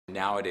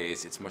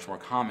Nowadays, it's much more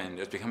common,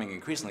 it's becoming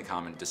increasingly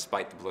common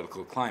despite the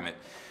political climate,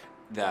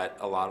 that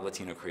a lot of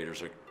Latino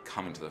creators are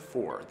coming to the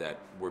fore, that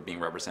we're being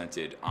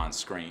represented on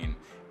screen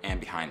and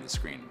behind the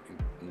screen.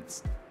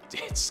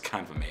 It's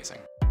kind of amazing.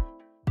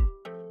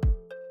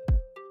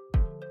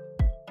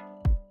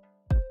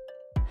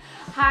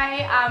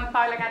 Hi, I'm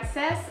Paula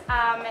Garcés.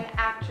 I'm an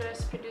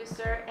actress,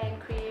 producer, and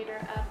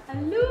creator of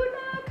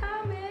Aluna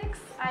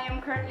Comics. I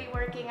am currently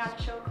working on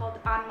a show called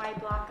On My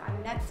Block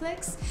on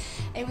Netflix,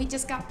 and we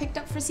just got picked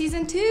up for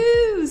season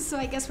 2, so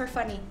I guess we're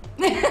funny.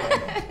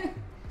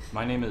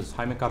 My name is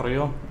Jaime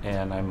Carrillo,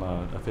 and I'm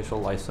an official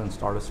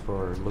licensed artist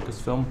for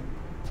Lucasfilm,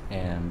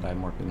 and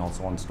I'm working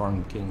also on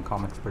Storm King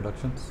Comics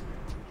Productions.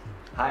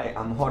 Hi,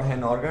 I'm Jorge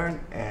Norgaard,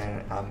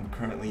 and I'm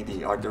currently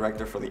the art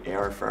director for the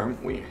AR firm.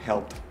 We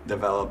helped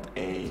develop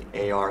a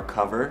AR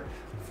cover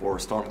for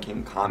Storm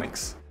King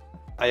Comics.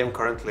 I am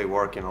currently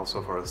working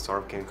also for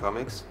Storm King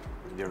Comics,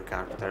 your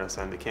character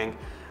Sandy King.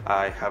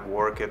 I have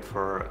worked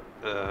for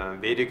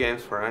video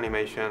games, for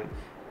animation,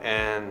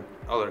 and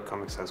other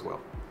comics as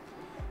well.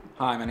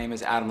 Hi, my name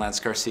is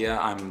Garcia.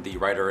 I'm the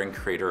writer and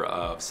creator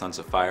of Sons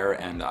of Fire,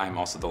 and I'm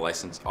also the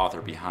licensed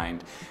author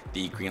behind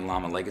the Green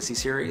Llama Legacy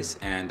series,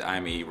 and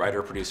I'm a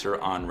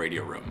writer-producer on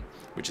Radio Room,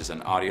 which is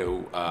an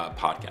audio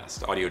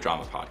podcast, audio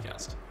drama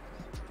podcast.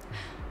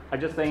 I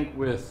just think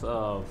with,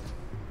 I'm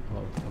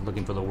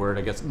looking for the word,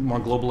 I guess, more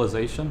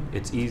globalization,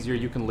 it's easier.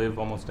 You can live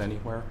almost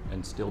anywhere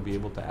and still be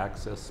able to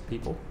access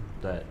people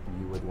that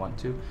you would want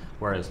to.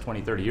 Whereas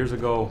 20, 30 years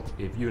ago,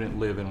 if you didn't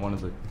live in one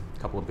of the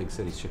couple of big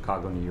cities,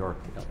 Chicago, New York,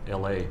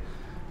 LA,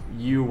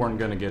 you weren't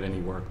going to get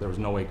any work. There was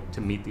no way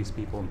to meet these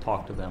people and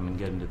talk to them and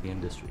get into the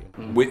industry.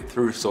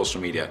 Through social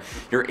media,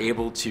 you're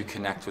able to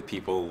connect with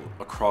people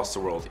across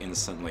the world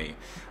instantly.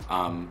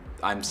 I'm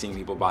seeing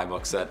people buy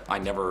books that I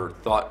never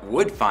thought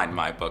would find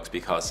my books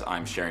because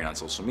I'm sharing on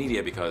social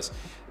media, because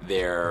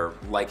they're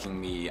liking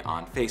me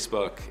on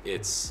Facebook.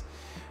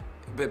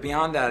 But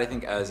beyond that, I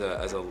think as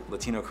a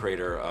Latino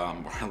creator,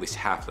 or at least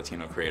half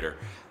Latino creator,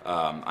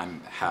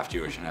 I'm half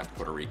Jewish and half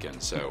Puerto Rican,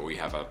 so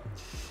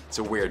it's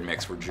a weird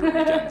mix. We're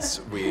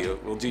Judicans.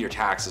 We'll do your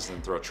taxes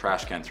and throw a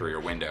trash can through your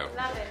window.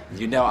 Love it.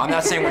 You know, I'm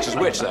not saying which is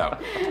which though.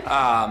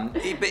 But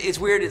it's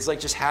weird. It's like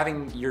just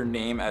having your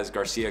name as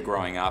Garcia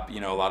growing up. You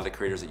know, a lot of the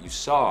creators that you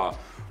saw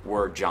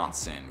were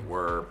Johnson,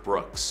 were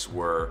Brooks,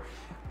 were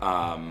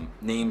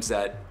names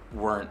that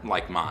weren't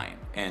like mine.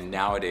 And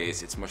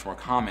nowadays, it's much more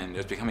common,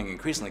 it's becoming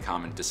increasingly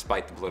common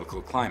despite the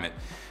political climate,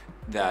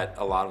 that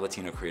a lot of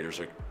Latino creators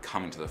are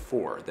coming to the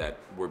fore, that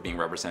we're being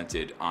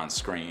represented on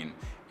screen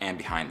and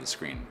behind the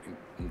screen.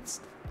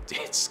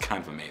 It's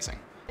kind of amazing.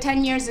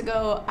 10 years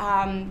ago,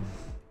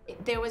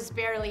 there was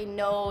barely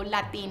no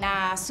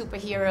Latina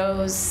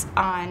superheroes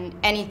on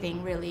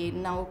anything really.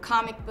 No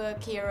comic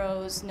book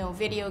heroes, no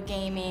video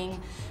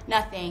gaming,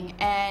 nothing.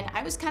 And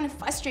I was kind of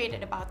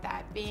frustrated about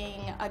that,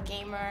 being a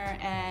gamer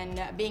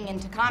and being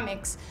into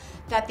comics,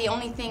 that the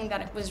only thing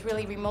that was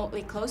really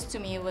remotely close to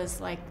me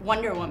was like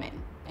Wonder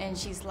Woman. And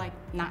she's like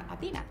not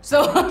Latina.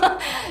 So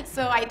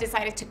I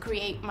decided to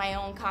create my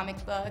own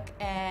comic book,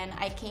 and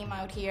I came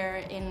out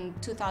here in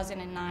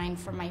 2009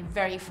 for my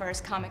very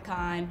first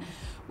Comic-Con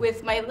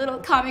with my little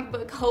comic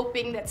book,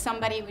 hoping that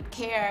somebody would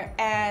care,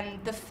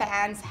 and the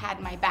fans had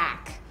my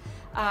back.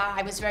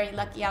 I was very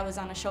lucky. I was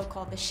on a show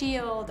called The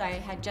Shield. I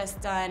had just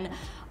done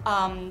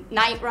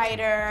Knight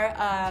Rider,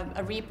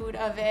 a reboot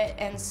of it,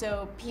 and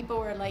so people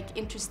were like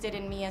interested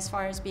in me as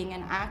far as being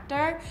an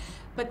actor.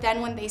 But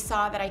then when they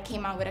saw that I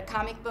came out with a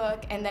comic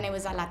book and then it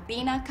was a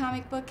Latina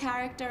comic book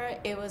character,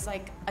 it was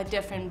like a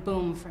different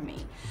boom for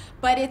me.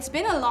 But it's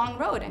been a long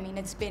road. I mean,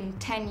 it's been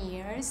 10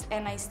 years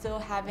and I still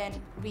haven't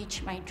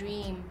reached my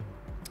dream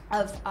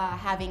of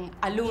having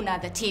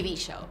Aluna, the TV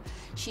show.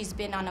 She's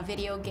been on a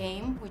video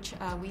game, which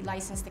we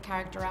licensed the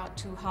character out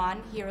to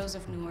Han, Heroes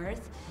of New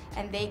Earth,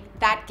 and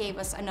that gave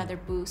us another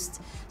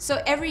boost. So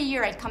every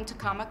year I come to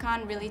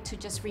Comic-Con really to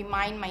just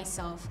remind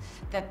myself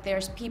that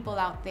there's people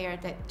out there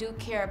that do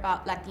care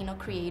about Latino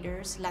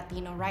creators,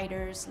 Latino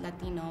writers,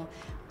 Latino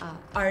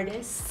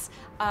artists,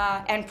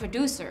 and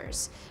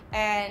producers.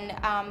 And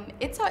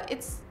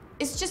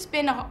it's just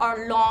been a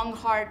long,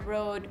 hard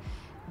road,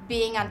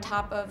 being on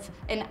top of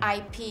an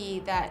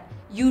IP that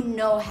you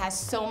know has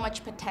so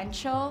much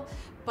potential,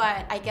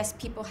 but I guess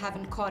people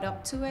haven't caught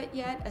up to it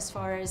yet as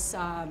far as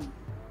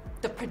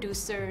the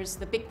producers,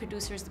 the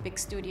big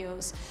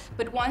studios.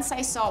 But once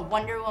I saw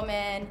Wonder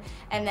Woman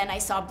and then I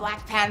saw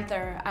Black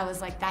Panther, I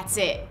was like, that's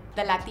it.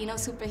 The Latino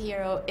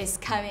superhero is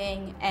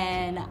coming,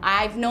 and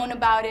I've known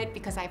about it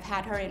because I've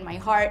had her in my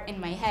heart,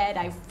 in my head.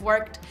 I've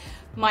worked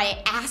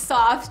my ass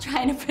off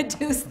trying to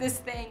produce this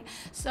thing.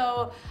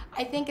 So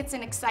I think it's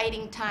an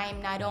exciting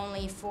time, not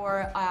only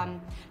for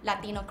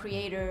Latino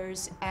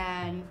creators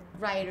and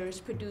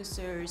writers,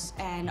 producers,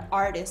 and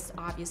artists,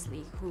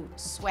 obviously, who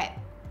sweat,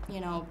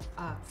 you know,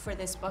 for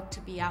this book to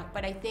be out,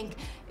 but I think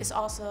it's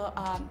also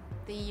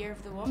the year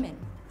of the woman.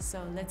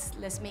 So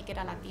let's make it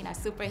a Latina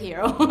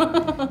superhero,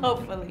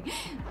 hopefully.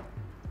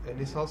 And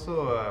it's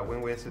also a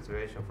win-win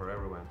situation for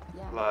everyone.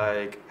 Yeah.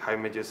 Like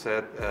Jaime just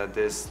said,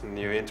 this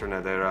new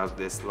internet era,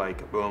 this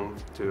like boom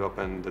to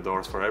open the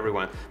doors for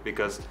everyone,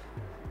 because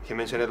he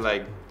mentioned it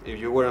like if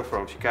you weren't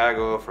from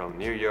Chicago, from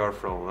New York,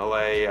 from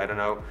LA, I don't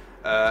know,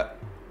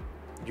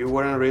 you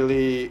weren't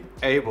really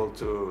able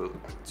to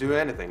do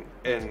anything.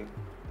 And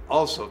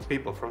also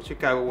people from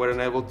Chicago weren't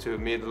able to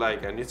meet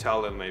like a new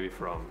talent maybe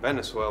from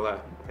Venezuela,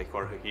 like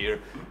Jorge here,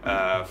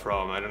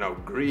 from, I don't know,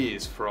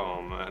 Greece,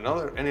 from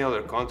any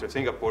other country.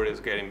 Singapore is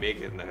getting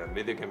big in the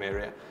video game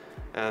area.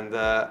 And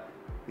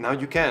now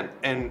you can.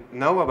 And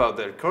know about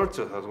their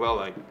cultures as well.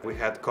 Like we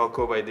had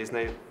Coco by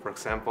Disney, for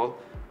example.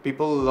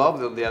 People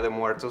love El Dia de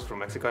Muertos from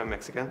Mexico and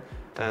Mexican.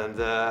 And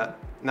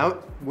now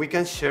we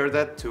can share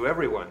that to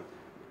everyone.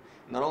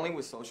 Not only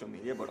with social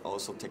media, but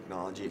also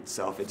technology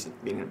itself. It's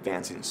been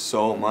advancing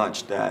so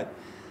much that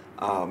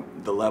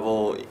the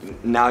level,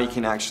 now you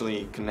can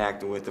actually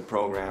connect with the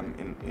program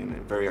in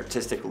a very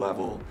artistic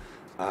level.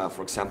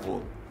 For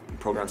example,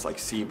 programs like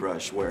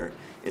ZBrush, where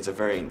it's a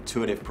very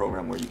intuitive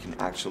program where you can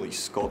actually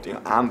sculpt. You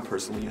know, I'm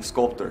personally a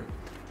sculptor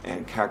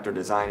and character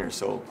designer,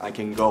 so I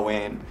can go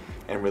in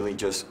and really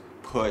just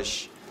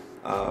push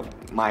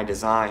my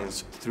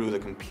designs through the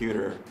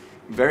computer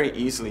very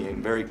easily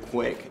and very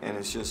quick, and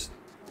it's just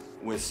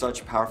with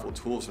such powerful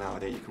tools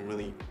nowadays, you can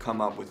really come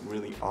up with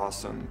really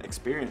awesome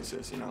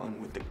experiences, you know. And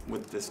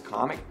with this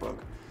comic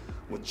book,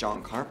 with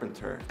John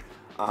Carpenter,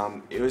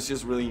 it was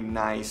just really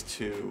nice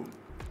to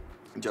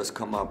just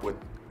come up with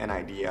an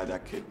idea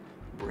that could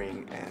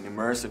bring an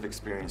immersive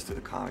experience to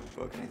the comic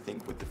book. And I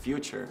think with the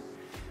future,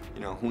 you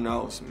know, who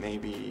knows,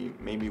 maybe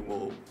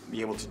we'll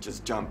be able to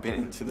just jump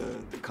into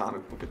the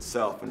comic book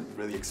itself and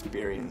really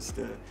experience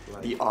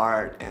the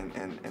art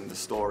and the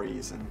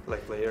stories. And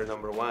like player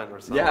number one or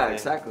something. Yeah,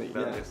 exactly.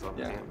 That is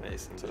something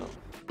amazing. So.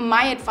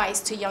 My advice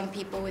to young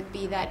people would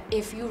be that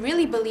if you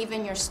really believe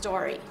in your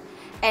story,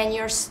 and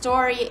your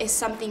story is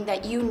something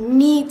that you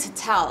need to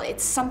tell,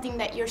 it's something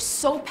that you're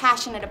so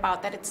passionate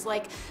about that it's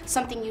like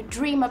something you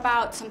dream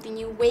about, something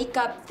you wake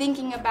up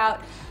thinking about,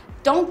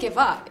 don't give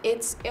up.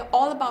 It's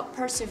all about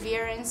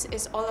perseverance,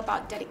 it's all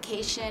about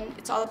dedication,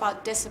 it's all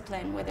about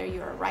discipline, whether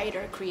you're a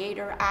writer,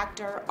 creator,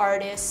 actor,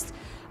 artist,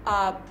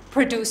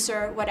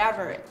 producer,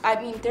 whatever.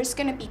 I mean, there's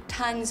gonna be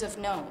tons of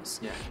no's.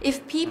 Yeah.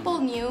 If people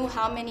knew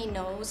how many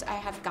no's I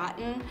have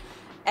gotten,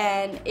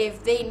 and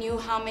if they knew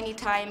how many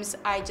times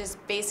I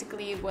just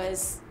basically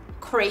was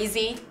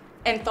crazy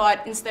and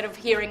thought instead of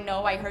hearing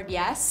no, I heard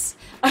yes,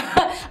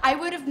 I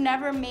would have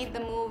never made the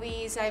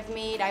movies I've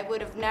made. I would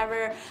have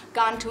never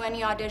gone to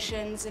any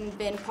auditions and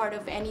been part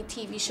of any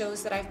TV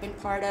shows that I've been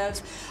part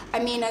of. I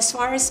mean, as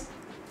far as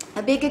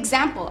a big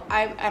example,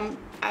 I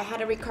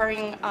had a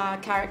recurring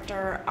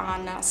character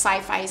on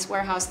SYFY's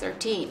Warehouse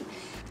 13.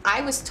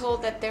 I was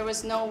told that there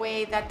was no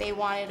way that they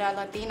wanted a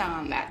Latina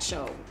on that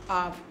show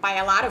by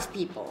a lot of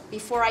people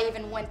before I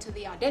even went to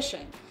the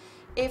audition.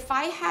 If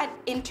I had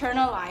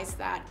internalized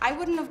that, I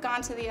wouldn't have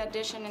gone to the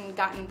audition and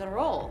gotten the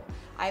role.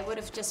 I would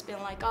have just been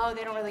like, oh,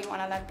 they don't really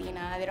want a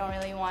Latina, they don't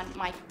really want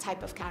my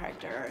type of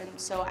character. And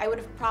so I would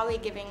have probably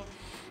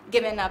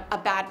given a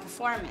bad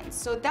performance.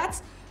 So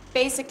that's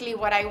basically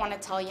what I want to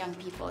tell young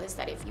people, is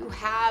that if you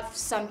have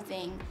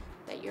something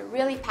that you're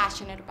really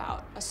passionate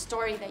about, a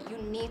story that you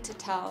need to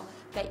tell,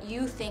 that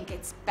you think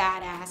it's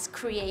badass,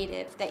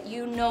 creative, that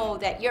you know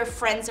that your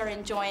friends are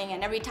enjoying,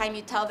 and every time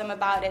you tell them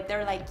about it,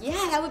 they're like,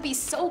 yeah, that would be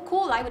so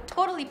cool, I would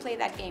totally play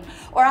that game,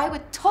 or I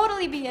would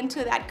totally be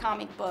into that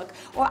comic book,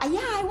 or yeah,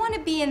 I want to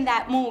be in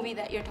that movie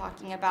that you're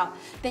talking about,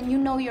 then you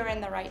know you're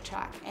in the right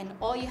track, and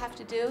all you have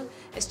to do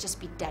is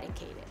just be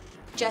dedicated.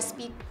 Just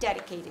be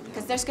dedicated,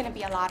 because there's going to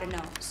be a lot of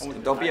no's.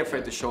 And don't be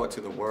afraid to show it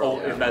to the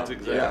world. Oh, and that's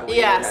exactly.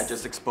 Yes. Yeah,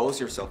 just expose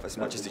yourself as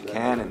much as you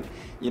can, and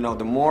you know,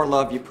 the more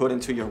love you put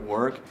into your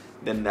work,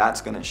 then that's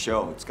going to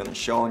show. It's going to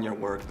show in your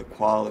work, the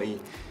quality,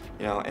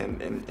 you know,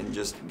 and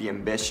just the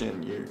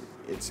ambition.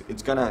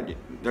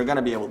 They're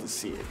gonna be able to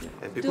see it. You know?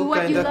 And people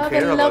kind of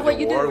care about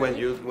the work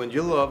when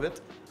you love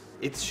it.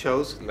 It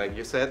shows, like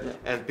you said,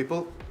 and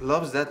people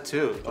loves that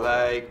too.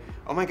 Like,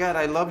 oh my God,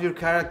 I love your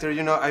character.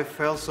 You know, I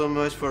felt so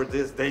much for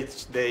this.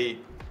 They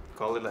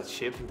call it a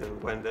ship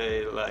when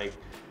they like,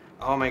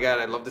 oh my God,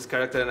 I love this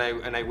character,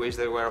 and I wish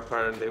they were a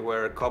pair and they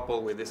were a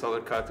couple with this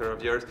other character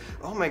of yours.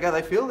 Oh my God,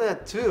 I feel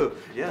that too.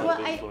 Yeah.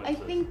 Well, I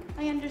think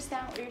I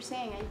understand what you're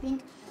saying. I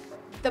think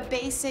the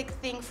basic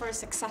thing for a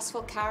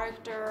successful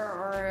character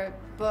or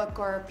a book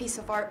or a piece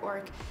of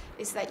artwork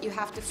is that you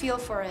have to feel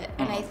for it,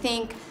 and I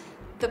think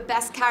the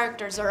best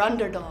characters are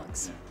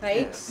underdogs,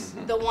 right? Yes.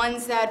 The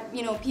ones that,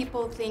 you know,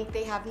 people think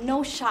they have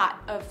no shot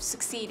of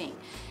succeeding.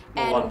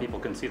 Well, a lot of people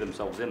can see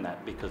themselves in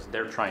that because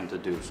they're trying to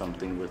do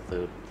something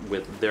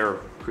with their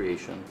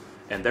creation,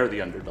 and they're the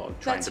underdog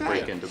trying to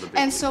break into the big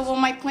leagues. So, well,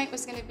 my point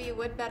was going to be,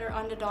 what better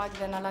underdog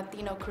than a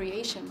Latino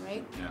creation,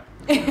 right?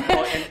 Yeah.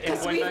 Well,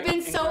 Because we've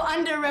been so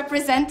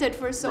underrepresented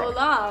for so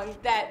long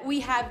that we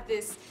have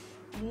this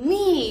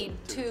need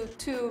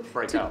to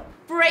break out.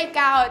 break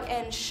out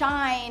and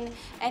shine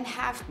and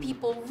have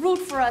people root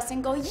for us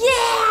and go,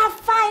 yeah,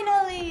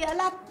 finally, a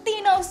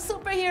Latino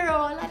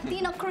superhero, a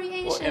Latino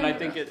creation. Well, and I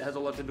think it has a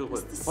lot to do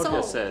with what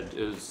Jorge said,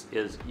 is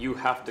you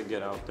have to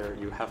get out there,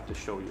 you have to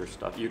show your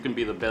stuff. You can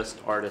be the best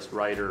artist,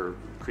 writer,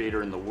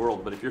 creator in the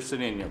world, but if you're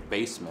sitting in your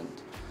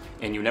basement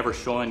and you never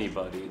show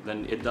anybody,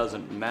 then it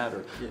doesn't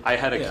matter. Yeah. I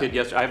had a kid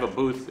yesterday, I have a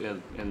booth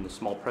in the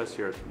small press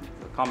here at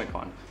the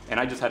Comic-Con,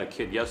 and I just had a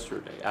kid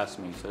yesterday ask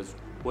me, he says,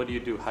 what do you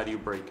do, how do you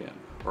break in?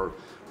 Or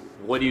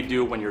what do you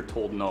do when you're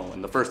told no?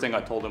 And the first thing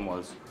I told him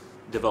was,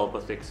 develop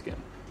a thick skin.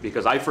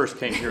 Because I first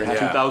came here in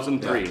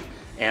 2003,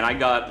 and I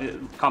got,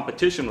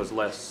 competition was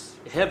less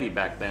heavy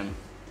back then.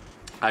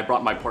 I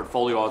brought my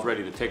portfolio, I was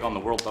ready to take on the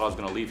world, thought I was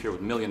going to leave here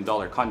with $1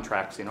 million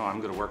contracts, you know, I'm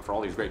going to work for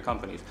all these great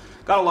companies.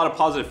 Got a lot of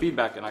positive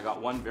feedback, and I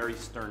got one very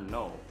stern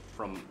no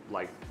from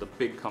like the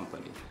big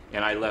company.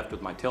 And I left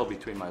with my tail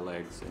between my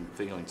legs and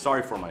feeling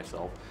sorry for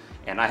myself.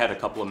 And I had a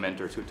couple of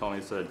mentors who told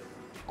me, said,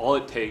 all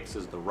it takes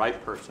is the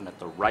right person at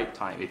the right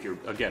time. If you're,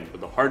 again,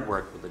 with the hard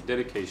work, with the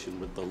dedication,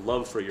 with the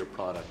love for your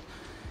product,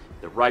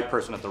 the right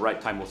person at the right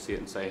time will see it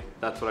and say,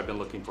 that's what I've been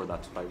looking for,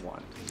 that's what I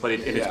want. But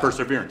it's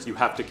perseverance. You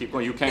have to keep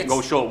going. You can't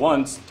go show it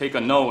once, take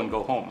a no, and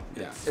go home.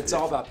 Yeah, it's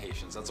all about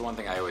patience. That's the one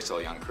thing I always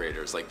tell young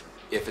creators. Like,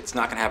 if it's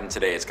not going to happen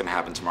today, it's going to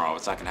happen tomorrow. If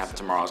it's not going to happen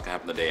tomorrow, it's going to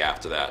happen the day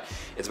after that.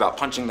 It's about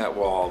punching that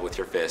wall with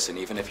your fist, and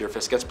even if your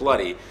fist gets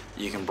bloody,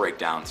 you can break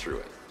down through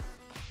it.